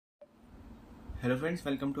Hello friends,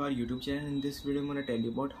 welcome to our YouTube channel. In this video I'm going to tell you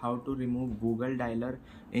about how to remove Google dialer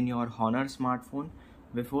in your Honor smartphone.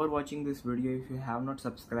 Before watching this video, if you have not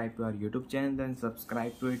subscribed to our YouTube channel, then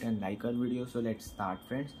subscribe to it and like our video. So let's start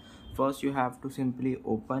friends. First you have to simply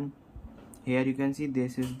open. Here you can see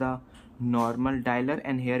this is the normal dialer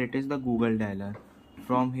and here it is the Google dialer.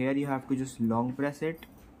 From here you have to just long press it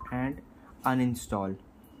and uninstall.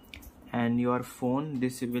 And your phone,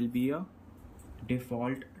 this will be a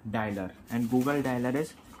default dialer and Google dialer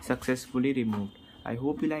is successfully removed. I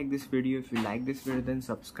hope you like this video. If you like this video, then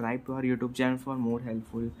subscribe to our YouTube channel for more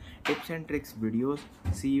helpful tips and tricks videos.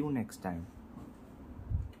 See you next time.